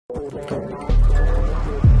Well,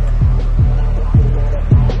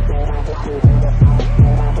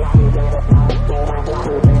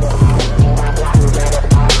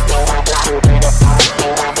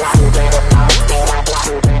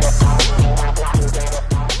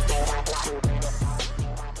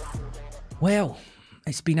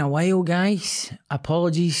 it's been a while, guys.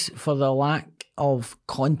 Apologies for the lack of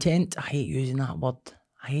content. I hate using that word,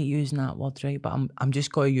 right? But I'm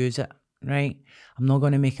just going to use it, right? I'm not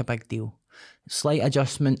going to make a big deal. Slight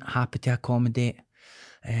adjustment, happy to accommodate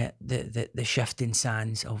the shifting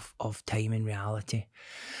sands of time and reality.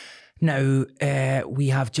 Now, we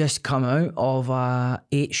have just come out of a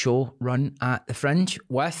 8-show run at the Fringe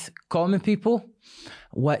with common people,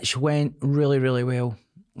 which went really, really well.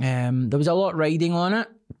 There was a lot riding on it,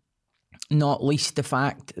 not least the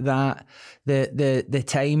fact that the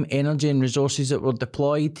time, energy and resources that were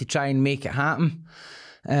deployed to try and make it happen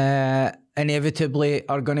inevitably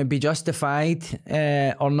are going to be justified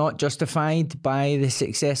or not justified by the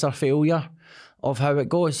success or failure of how it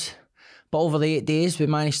goes. But over the 8 days, we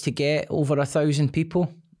managed to get over 1,000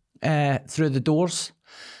 people through the doors.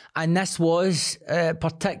 And this was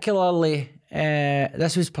particularly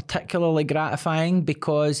gratifying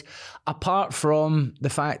because apart from the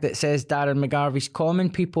fact that it says Darren McGarvey's common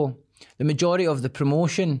people, the majority of the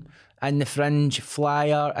promotion and the Fringe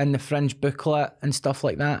flyer and the Fringe booklet and stuff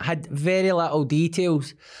like that had very little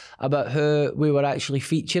details about who we were actually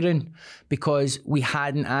featuring because we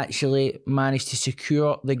hadn't actually managed to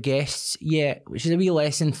secure the guests yet, which is a wee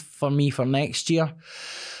lesson for me for next year.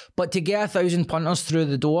 But to get 1,000 punters through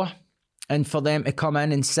the door and for them to come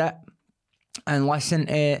in and sit and listen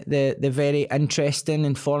to the very interesting,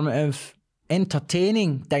 informative,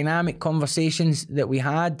 entertaining, dynamic conversations that we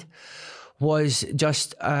had was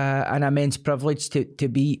just an immense privilege to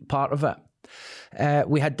be part of it.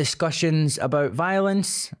 We had discussions about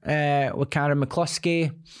violence with Karen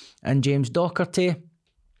McCluskey and James Docherty.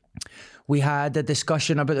 We had a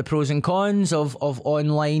discussion about the pros and cons of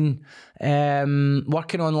online,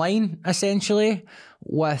 working online, essentially,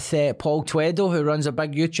 with Paul Tweddle, who runs a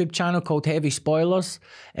big YouTube channel called Heavy Spoilers,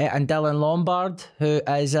 and Dylan Lombard, who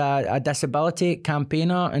is a disability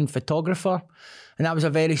campaigner and photographer. And that was a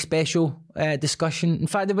very special discussion. In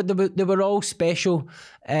fact, they were all special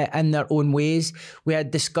in their own ways. We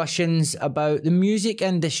had discussions about the music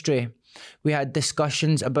industry. We had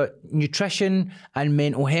discussions about nutrition and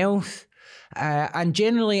mental health. And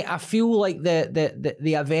generally, I feel like the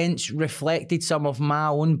events reflected some of my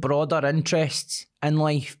own broader interests in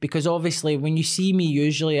life, because obviously when you see me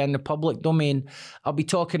usually in the public domain, I'll be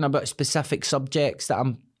talking about specific subjects that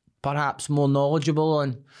I'm perhaps more knowledgeable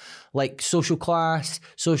on, like social class,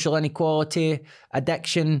 social inequality,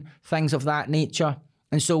 addiction, things of that nature.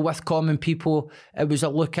 And so with common people, it was a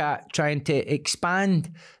look at trying to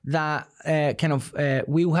expand that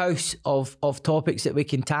wheelhouse of topics that we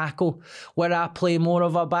can tackle, where I play more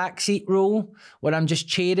of a backseat role, where I'm just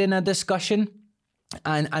chairing a discussion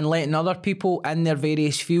and letting other people in their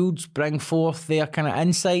various fields bring forth their kind of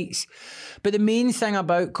insights. But the main thing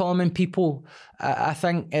about common people, I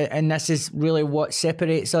think, and this is really what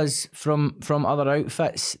separates us from other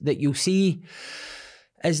outfits that you'll see,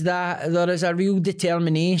 is that there is a real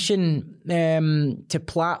determination to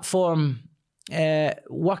platform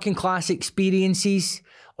working class experiences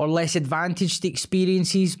or less advantaged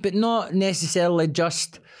experiences, but not necessarily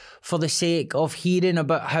just for the sake of hearing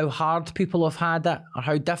about how hard people have had it or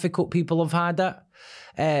how difficult people have had it.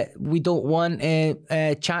 We don't want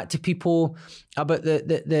to chat to people about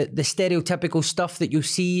the stereotypical stuff that you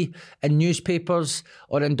see in newspapers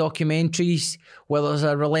or in documentaries, where there's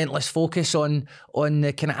a relentless focus on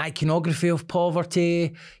the kind of iconography of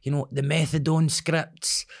poverty, you know, the methadone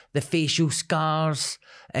scripts, the facial scars,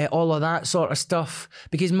 all of that sort of stuff.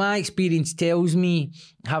 Because my experience tells me,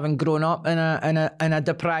 having grown up in a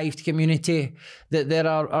deprived community, that there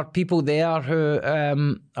are people there who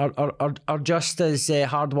are just as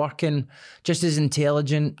hardworking, just as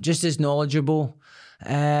intelligent, just as knowledgeable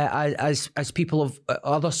as people of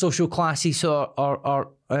other social classes who are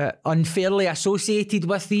unfairly associated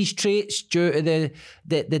with these traits due to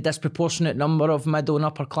the disproportionate number of middle and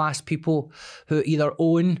upper class people who either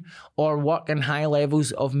own or work in high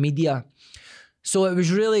levels of media. So it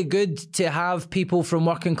was really good to have people from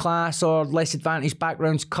working class or less advantaged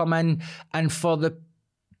backgrounds come in, and for the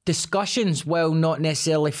discussions, while not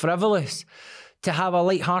necessarily frivolous, to have a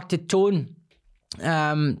light-hearted tone,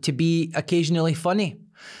 to be occasionally funny,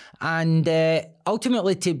 and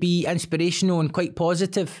ultimately to be inspirational and quite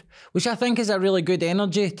positive, which I think is a really good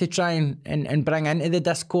energy to try and bring into the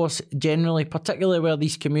discourse generally, particularly where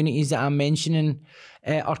these communities that I'm mentioning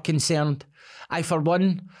are concerned. I, for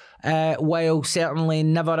one, while certainly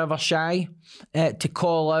never ever shy to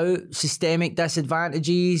call out systemic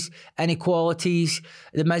disadvantages, inequalities,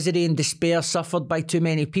 the misery and despair suffered by too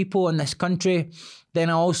many people in this country, then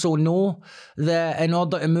I also know that in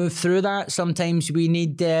order to move through that, sometimes we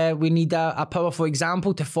need a powerful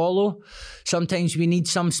example to follow. Sometimes we need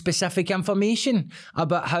some specific information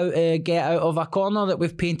about how to get out of a corner that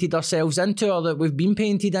we've painted ourselves into, or that we've been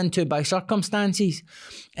painted into by circumstances.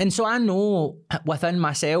 And so I know within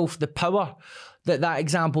myself the power that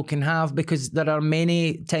example can have, because there are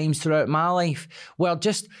many times throughout my life where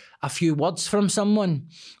just a few words from someone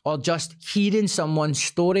or just hearing someone's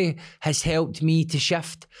story has helped me to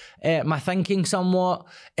shift my thinking somewhat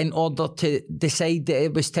in order to decide that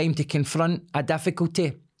it was time to confront a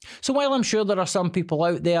difficulty. So while I'm sure there are some people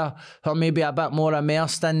out there who are maybe a bit more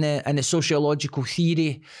immersed in the sociological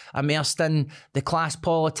theory, immersed in the class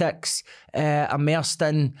politics, immersed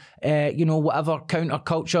in, whatever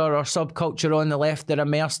counterculture or subculture on the left they're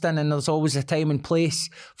immersed in, and there's always a time and place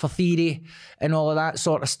for theory and all of that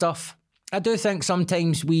sort of stuff, I do think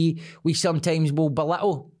sometimes we sometimes will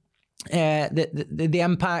belittle the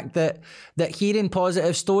impact that hearing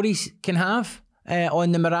positive stories can have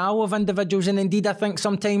on the morale of individuals. And indeed, I think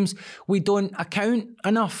sometimes we don't account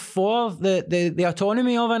enough for the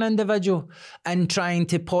autonomy of an individual in trying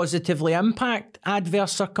to positively impact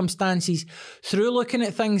adverse circumstances through looking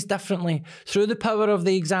at things differently, through the power of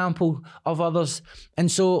the example of others.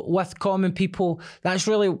 And so with Common People, that's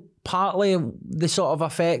really partly the sort of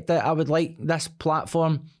effect that I would like this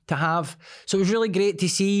platform to have. So it was really great to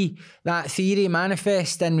see that theory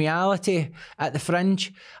manifest in reality at the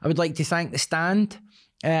Fringe. I would like to thank the Stand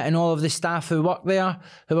and all of the staff who work there,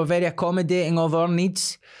 who were very accommodating of our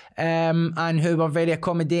needs, and who were very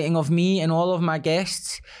accommodating of me and all of my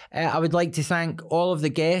guests. I would like to thank all of the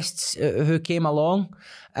guests who came along,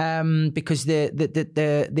 because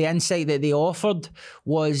the insight that they offered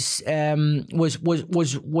was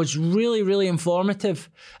really, really informative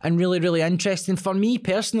and really, really interesting for me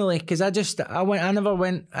personally, because I never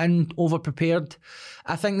went in over prepared.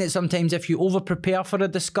 I think that sometimes if you over prepare for a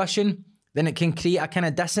discussion, then it can create a kind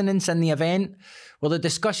of dissonance in the event where the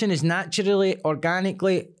discussion is naturally,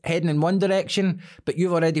 organically heading in one direction, but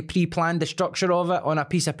you've already pre-planned the structure of it on a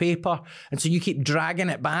piece of paper. And so you keep dragging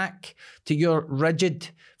it back to your rigid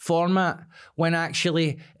format, when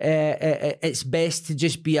actually it's best to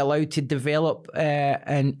just be allowed to develop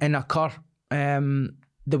and occur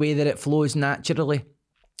the way that it flows naturally.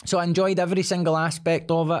 So I enjoyed every single aspect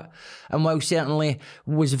of it, and while certainly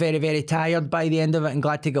was very, very tired by the end of it and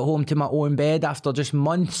glad to get home to my own bed after just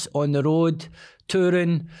months on the road,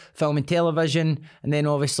 touring, filming television, and then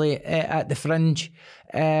obviously at the Fringe,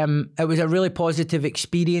 it was a really positive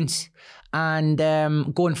experience. And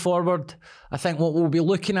going forward, I think what we'll be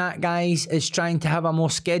looking at, guys, is trying to have a more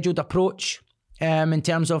scheduled approach in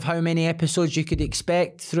terms of how many episodes you could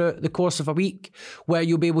expect throughout the course of a week, where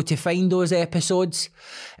you'll be able to find those episodes.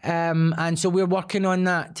 And so we're working on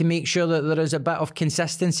that to make sure that there is a bit of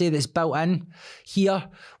consistency that's built in here,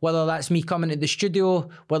 whether that's me coming to the studio,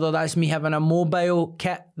 whether that's me having a mobile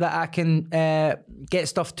kit that I can get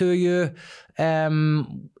stuff to you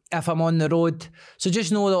if I'm on the road. So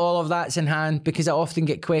just know that all of that's in hand, because I often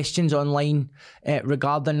get questions online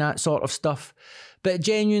regarding that sort of stuff. But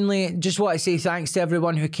genuinely, just want to say thanks to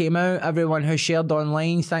everyone who came out, everyone who shared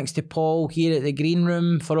online. Thanks to Paul here at the Green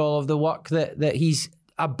Room for all of the work that he's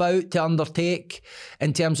about to undertake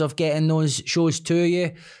in terms of getting those shows to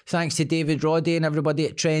you. Thanks to David Roddy and everybody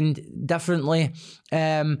at Trend Differently,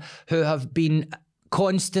 who have been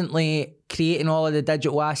constantly creating all of the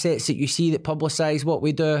digital assets that you see that publicise what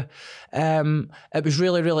we do. It was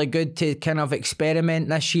really, really good to kind of experiment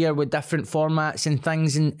this year with different formats and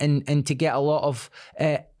things, and to get a lot of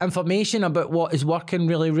information about what is working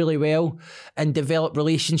really, really well, and develop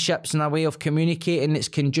relationships and a way of communicating that's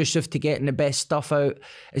conducive to getting the best stuff out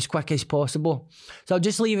as quick as possible. So I'll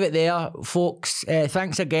just leave it there, folks.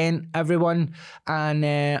 Thanks again, everyone,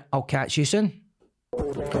 and I'll catch you soon.